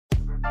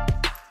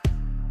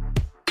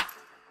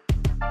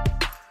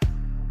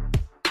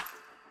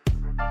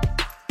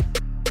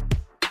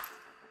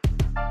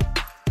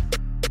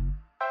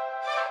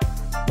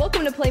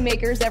to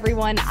Playmakers,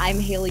 everyone. I'm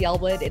Haley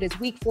Elwood. It is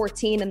week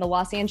 14, and the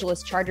Los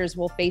Angeles Chargers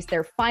will face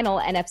their final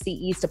NFC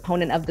East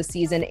opponent of the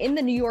season in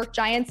the New York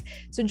Giants.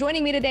 So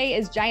joining me today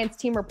is Giants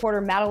team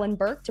reporter Madeline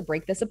Burke to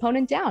break this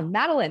opponent down.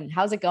 Madeline,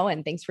 how's it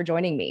going? Thanks for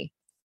joining me.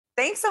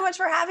 Thanks so much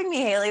for having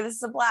me, Haley. This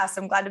is a blast.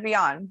 I'm glad to be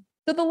on.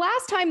 So the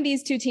last time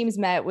these two teams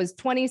met was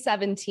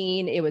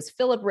 2017. It was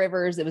Phillip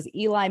Rivers. It was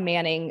Eli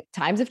Manning.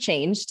 Times have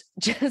changed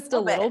just a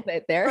little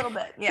bit there. A little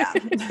bit, yeah.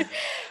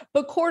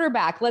 But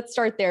quarterback, let's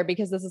start there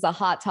because this is a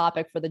hot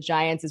topic for the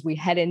Giants as we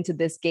head into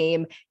this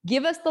game.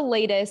 Give us the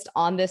latest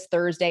on this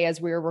Thursday as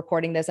we are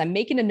recording this. I'm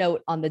making a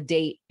note on the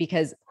date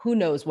because who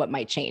knows what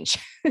might change.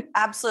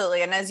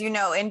 Absolutely. And as you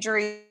know,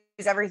 injuries,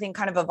 everything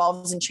kind of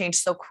evolves and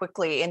changes so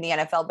quickly in the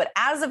NFL. But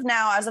as of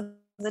now, as of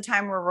the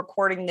time we're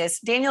recording this,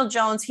 Daniel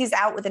Jones, he's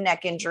out with a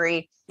neck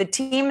injury. The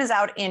team is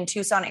out in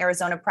Tucson,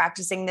 Arizona,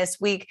 practicing this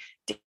week.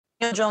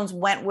 Daniel Jones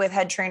went with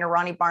head trainer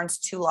Ronnie Barnes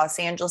to Los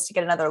Angeles to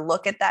get another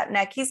look at that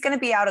neck. He's going to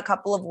be out a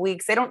couple of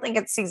weeks. They don't think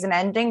it's season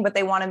ending, but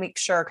they want to make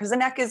sure because the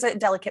neck is a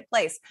delicate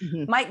place.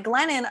 Mm-hmm. Mike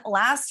Glennon,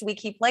 last week,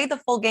 he played the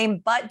full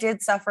game, but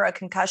did suffer a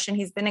concussion.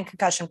 He's been in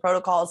concussion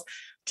protocols.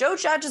 Joe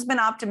Judge has been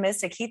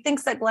optimistic. He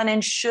thinks that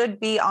Glennon should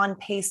be on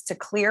pace to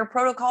clear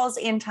protocols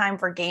in time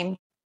for game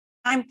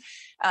time.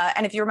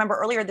 And if you remember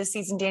earlier this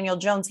season, Daniel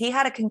Jones, he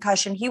had a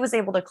concussion. He was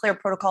able to clear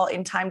protocol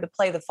in time to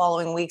play the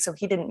following week, so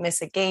he didn't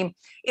miss a game.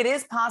 It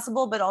is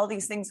possible, but all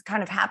these things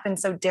kind of happen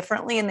so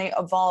differently and they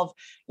evolve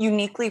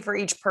uniquely for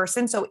each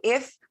person. So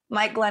if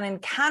Mike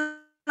Glennon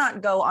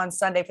cannot go on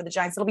Sunday for the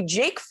Giants, it'll be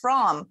Jake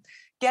Fromm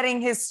getting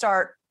his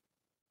start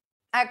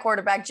at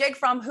quarterback. Jake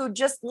Fromm, who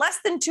just less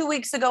than 2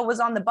 weeks ago was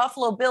on the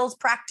Buffalo Bills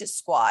practice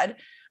squad.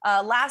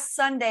 Last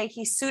Sunday,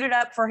 he suited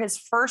up for his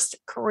first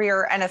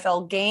career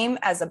NFL game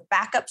as a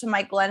backup to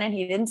Mike Glennon.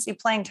 He didn't see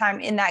playing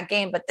time in that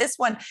game, but this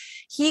one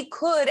he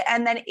could.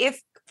 And then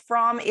if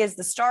Fromm is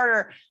the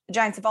starter, the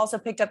Giants have also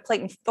picked up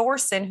Clayton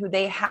Thorson, who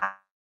they had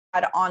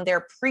on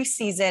their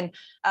preseason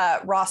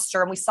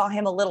roster. And we saw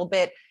him a little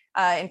bit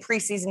in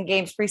preseason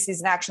games,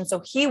 preseason action.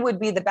 So he would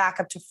be the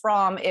backup to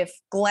Fromm if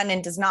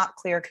Glennon does not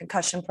clear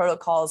concussion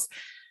protocols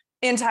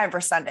in time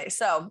for Sunday.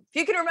 So if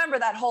you can remember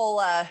that whole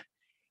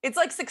it's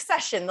like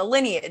Succession, the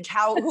lineage,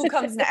 who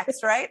comes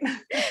next, right?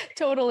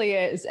 Totally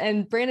is.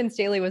 And Brandon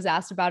Staley was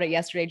asked about it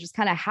yesterday, just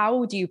kind of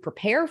how do you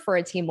prepare for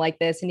a team like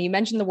this? And he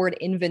mentioned the word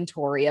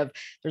inventory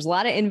there's a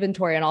lot of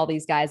inventory on all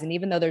these guys. And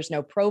even though there's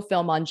no pro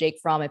film on Jake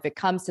Fromm, if it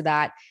comes to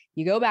that,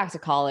 you go back to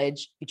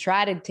college, you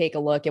try to take a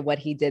look at what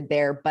he did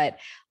there, but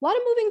a lot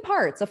of moving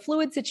parts, a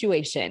fluid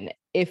situation,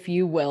 if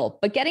you will.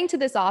 But getting to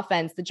this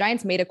offense, the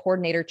Giants made a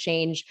coordinator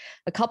change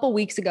a couple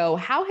weeks ago.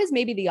 How has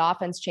maybe the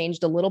offense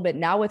changed a little bit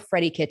now with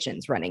Freddie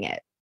Kitchens running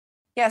it?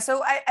 Yeah,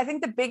 so I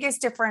think the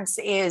biggest difference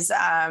is,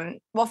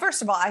 well,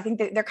 first of all, I think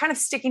that they're kind of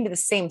sticking to the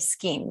same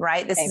scheme,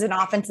 right? This is an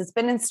offense that's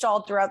been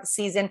installed throughout the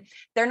season.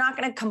 They're not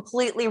going to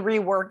completely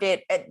rework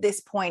it at this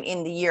point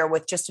in the year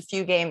with just a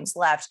few games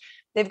left.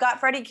 They've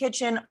got Freddie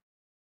Kitchens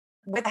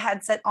with a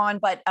headset on,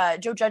 but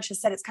Joe Judge has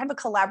said it's kind of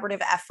a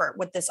collaborative effort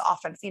with this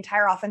offense. The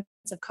entire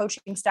offensive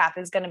coaching staff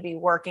is going to be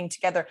working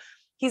together.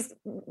 He's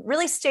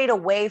really stayed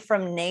away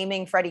from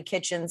naming Freddie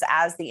Kitchens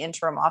as the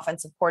interim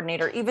offensive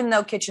coordinator, even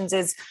though Kitchens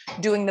is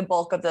doing the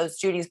bulk of those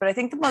duties. But I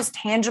think the most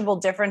tangible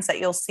difference that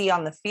you'll see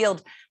on the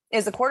field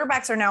is the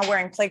quarterbacks are now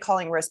wearing play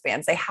calling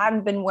wristbands. They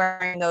hadn't been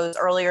wearing those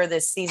earlier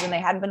this season. They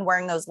hadn't been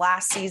wearing those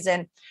last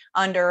season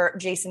under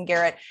Jason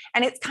Garrett.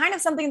 And it's kind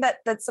of something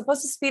that's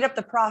supposed to speed up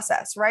the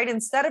process, right?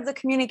 Instead of the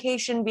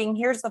communication being,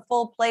 here's the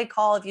full play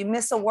call. If you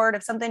miss a word,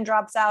 if something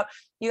drops out,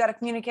 you got to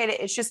communicate it.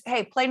 It's just,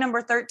 hey, play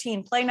number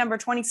 13, play number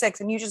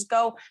 26. And you just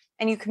go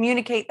and you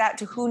communicate that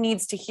to who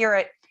needs to hear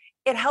it.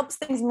 It helps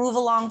things move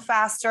along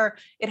faster.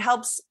 It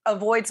helps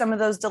avoid some of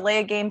those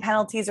delay of game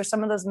penalties or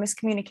some of those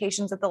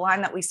miscommunications at the line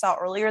that we saw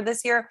earlier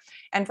this year.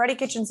 And Freddie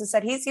Kitchens has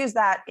said he's used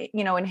that,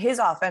 in his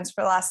offense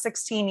for the last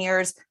 16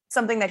 years,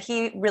 something that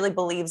he really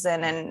believes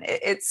in. And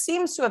it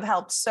seems to have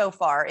helped so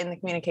far in the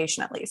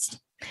communication, at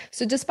least.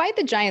 So despite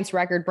the Giants'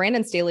 record,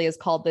 Brandon Staley has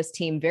called this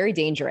team very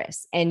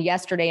dangerous. And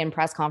yesterday in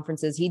press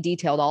conferences, he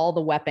detailed all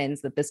the weapons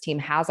that this team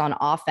has on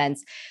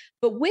offense.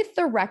 But with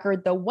the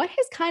record, though, what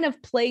has kind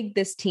of plagued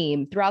this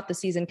team throughout the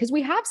season? Because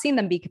we have seen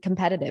them be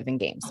competitive in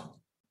games.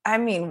 I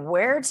mean,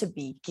 where to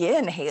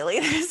begin, Haley?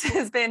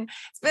 It's been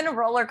a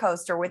roller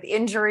coaster with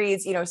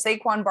injuries.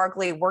 Saquon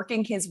Barkley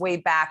working his way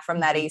back from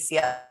that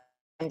ACL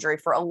injury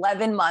for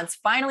 11 months,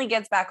 finally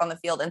gets back on the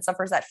field and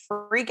suffers that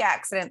freak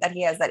accident that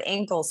he has, that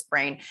ankle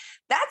sprain.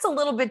 That's a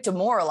little bit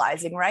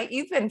demoralizing, right?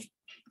 You've been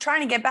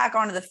trying to get back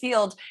onto the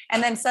field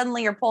and then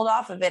suddenly you're pulled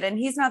off of it. And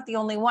he's not the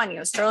only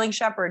one. Sterling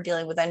Shepard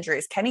dealing with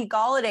injuries. Kenny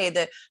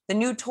Golladay, the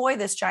new toy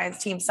this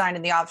Giants team signed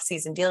in the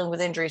offseason, dealing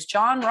with injuries.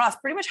 John Ross,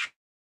 pretty much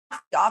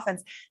the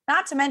offense,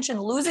 not to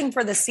mention losing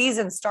for the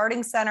season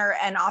starting center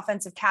and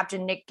offensive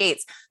captain Nick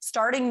Gates,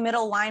 starting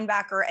middle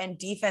linebacker and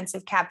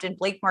defensive captain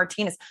Blake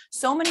Martinez.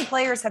 So many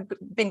players have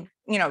been,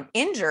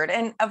 injured.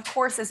 And of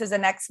course, this is a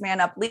next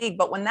man up league.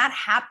 But when that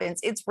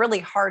happens, it's really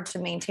hard to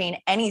maintain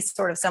any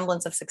sort of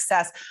semblance of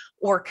success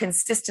or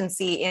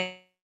consistency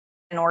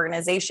in an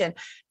organization.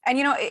 And,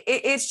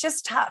 it's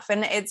just tough.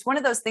 And it's one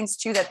of those things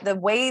too, that the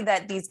way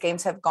that these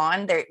games have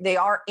gone, they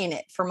are in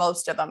it for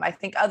most of them. I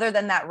think other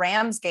than that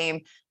Rams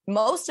game,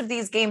 most of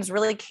these games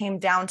really came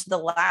down to the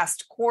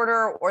last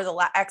quarter or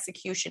the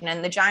execution.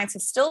 And the Giants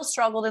have still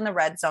struggled in the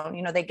red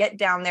zone. They get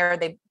down there,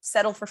 they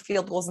settle for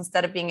field goals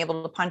instead of being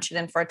able to punch it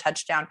in for a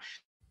touchdown.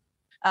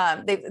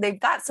 They've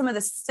got some of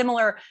the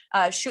similar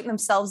shooting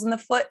themselves in the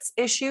foot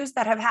issues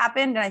that have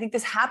happened. And I think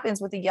this happens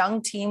with a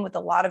young team with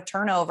a lot of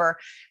turnover.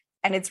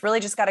 And it's really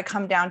just got to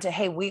come down to,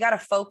 hey, we got to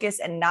focus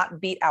and not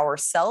beat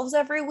ourselves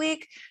every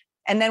week.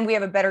 And then we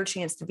have a better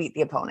chance to beat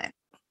the opponent.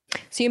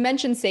 So you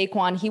mentioned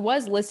Saquon. He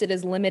was listed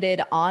as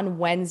limited on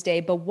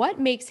Wednesday, but what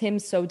makes him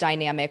so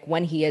dynamic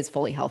when he is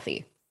fully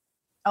healthy?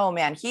 Oh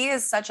man, he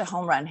is such a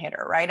home run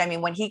hitter, right? I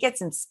mean, when he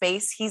gets in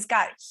space, he's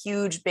got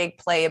huge, big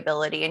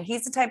playability. And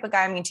he's the type of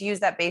guy, to use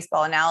that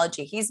baseball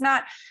analogy, he's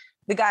not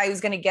the guy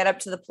who's going to get up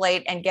to the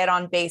plate and get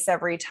on base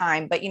every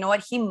time. But you know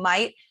what? He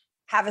might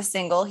have a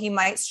single, he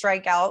might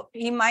strike out,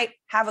 he might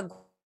have a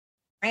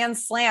grand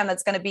slam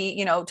that's going to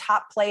be,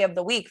 top play of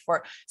the week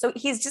so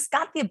he's just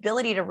got the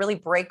ability to really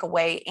break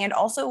away and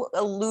also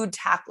elude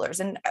tacklers.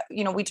 And,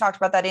 we talked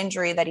about that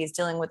injury that he's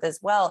dealing with as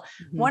well.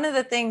 Mm-hmm. One of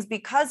the things,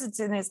 because it's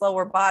in his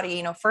lower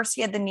body, first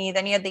he had the knee,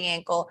 then he had the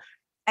ankle.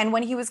 And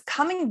when he was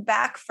coming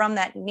back from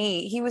that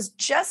knee, he was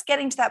just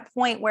getting to that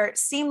point where it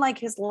seemed like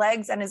his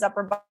legs and his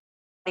upper body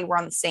were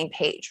on the same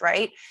page,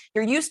 right?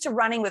 You're used to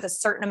running with a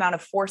certain amount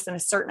of force and a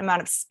certain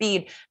amount of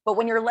speed, but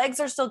when your legs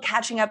are still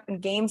catching up in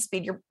game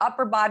speed, your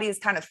upper body is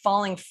kind of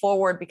falling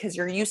forward because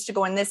you're used to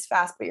going this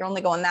fast, but you're only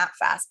going that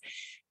fast.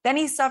 Then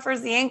he suffers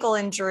the ankle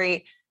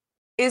injury,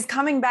 is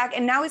coming back,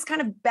 and now he's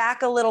kind of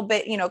back a little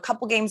bit, a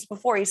couple games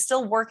before. He's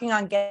still working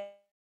on getting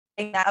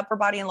that upper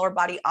body and lower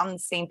body on the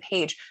same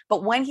page.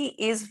 But when he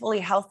is fully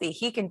healthy,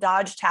 he can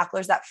dodge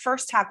tacklers. That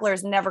first tackler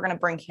is never going to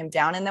bring him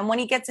down. And then when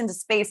he gets into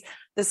space,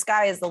 the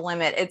sky is the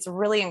limit. It's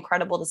really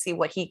incredible to see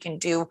what he can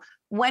do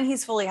when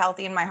he's fully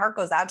healthy. And my heart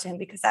goes out to him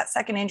because that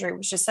second injury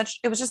was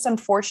just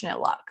unfortunate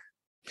luck.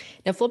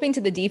 Now, flipping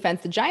to the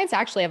defense, the Giants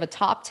actually have a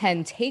top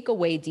 10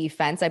 takeaway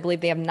defense. I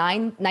believe they have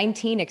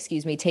 19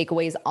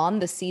 takeaways on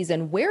the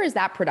season. Where is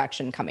that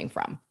production coming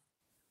from?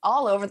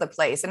 All over the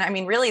place.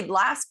 And really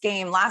last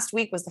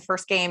week was the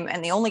first game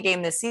and the only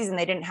game this season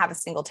they didn't have a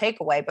single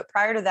takeaway. But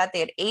prior to that,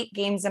 they had 8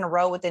 games in a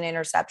row with an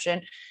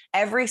interception,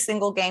 every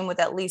single game with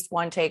at least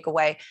one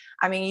takeaway.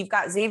 You've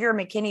got Xavier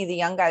McKinney, the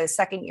young guy, the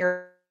second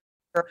year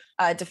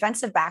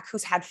defensive back,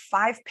 who's had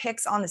 5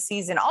 picks on the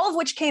season, all of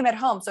which came at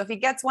home. So if he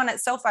gets one at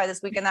SoFi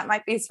this weekend, that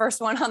might be his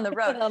first one on the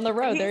road.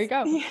 There you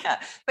go.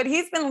 Yeah, but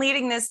he's been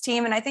leading this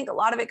team. And I think a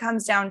lot of it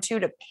comes down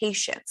to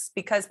patience,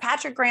 because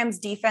Patrick Graham's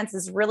defense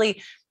is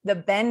really the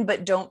bend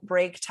but don't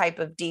break type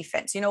of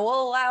defense. We'll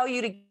allow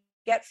you to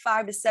get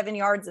 5 to 7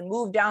 yards and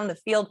move down the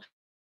field.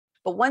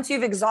 But once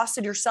you've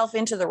exhausted yourself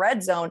into the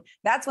red zone,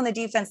 that's when the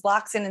defense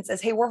locks in and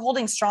says, hey, we're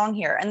holding strong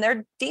here. And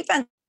their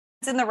defense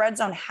in the red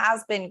zone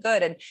has been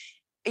good. And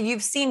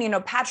you've seen,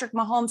 Patrick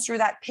Mahomes threw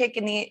that pick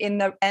in the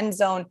end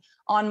zone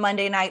on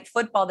Monday Night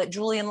Football that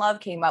Julian Love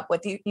came up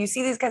with. You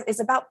see these guys, it's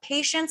about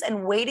patience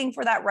and waiting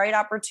for that right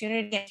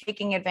opportunity and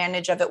taking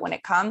advantage of it when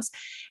it comes.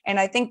 And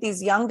I think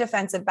these young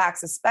defensive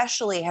backs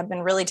especially have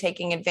been really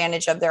taking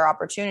advantage of their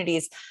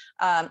opportunities.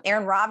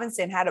 Aaron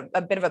Robinson had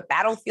a bit of a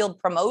battlefield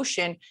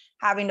promotion,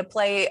 having to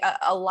play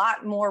a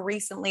lot more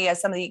recently, as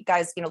some of the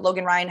guys,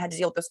 Logan Ryan had to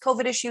deal with those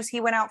COVID issues. He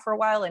went out for a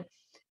while,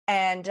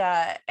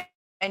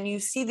 and you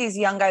see these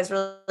young guys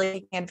really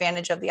taking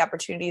advantage of the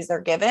opportunities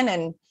they're given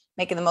and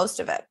making the most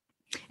of it.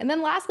 And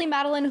then lastly,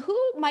 Madeline, who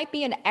might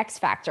be an X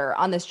factor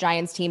on this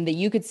Giants team that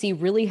you could see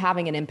really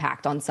having an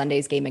impact on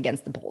Sunday's game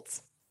against the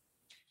Bolts?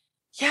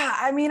 Yeah,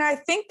 I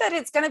think that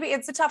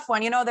it's a tough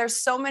one. There's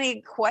so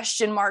many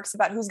question marks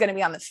about who's going to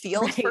be on the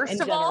field, right,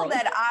 first of all,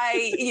 that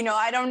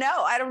I don't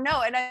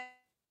know.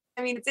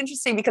 And it's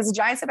interesting because the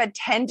Giants have had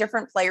 10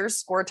 different players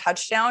score a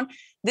touchdown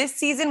this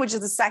season, which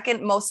is the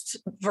second most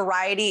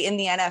variety in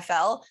the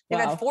NFL. They've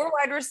had 4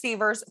 wide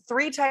receivers,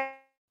 3 tight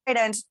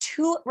ends,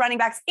 2 running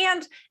backs,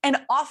 and an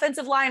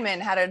offensive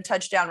lineman had a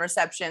touchdown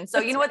reception. So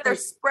you know what? They're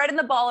spreading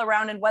the ball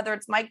around, and whether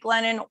it's Mike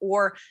Glennon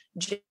or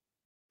Jake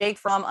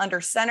Fromm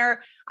under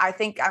center, I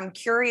think I'm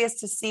curious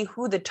to see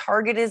who the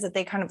target is that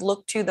they kind of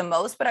look to the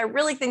most. But I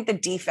really think the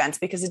defense,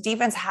 because the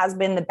defense has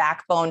been the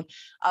backbone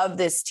of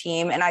this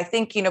team. And I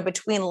think,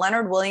 between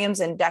Leonard Williams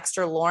and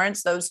Dexter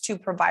Lawrence, those two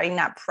providing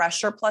that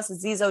pressure, plus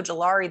Azeez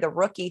Ojulari, the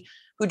rookie,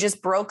 who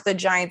just broke the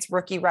Giants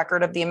rookie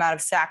record of the amount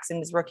of sacks in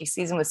his rookie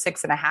season with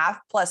 6.5,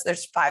 plus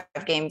there's 5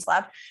 games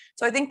left.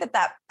 So I think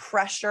that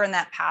pressure and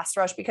that pass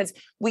rush, because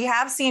we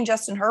have seen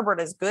Justin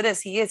Herbert, as good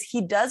as he is, he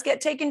does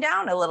get taken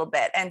down a little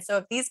bit. And so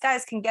if these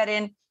guys can get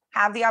in,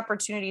 have the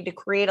opportunity to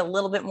create a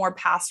little bit more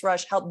pass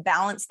rush, help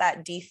balance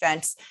that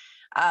defense.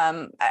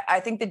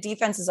 I think the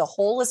defense as a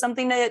whole is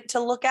something to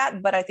look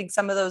at, but I think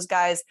some of those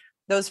guys,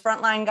 those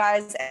frontline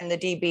guys and the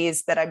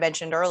DBs that I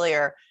mentioned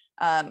earlier,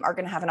 are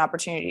going to have an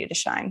opportunity to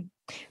shine.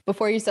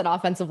 Before you said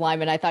offensive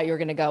lineman, I thought you were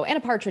going to go and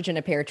a partridge in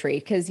a pear tree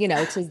because, you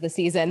know, 'tis the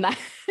season.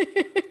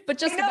 But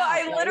just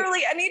I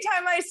literally,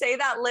 anytime I say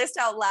that list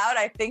out loud,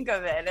 I think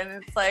of it.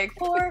 And it's like,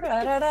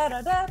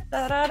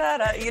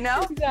 you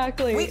know?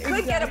 Exactly. We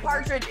could get a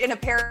partridge in a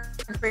pear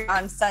tree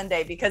on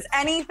Sunday because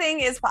anything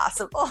is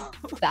possible.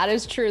 That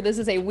is true. This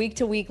is a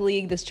week-to-week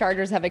league. The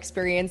Chargers have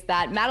experienced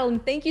that. Madeline,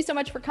 thank you so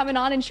much for coming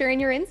on and sharing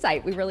your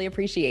insight. We really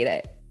appreciate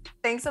it.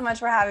 Thanks so much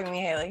for having me,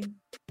 Haley.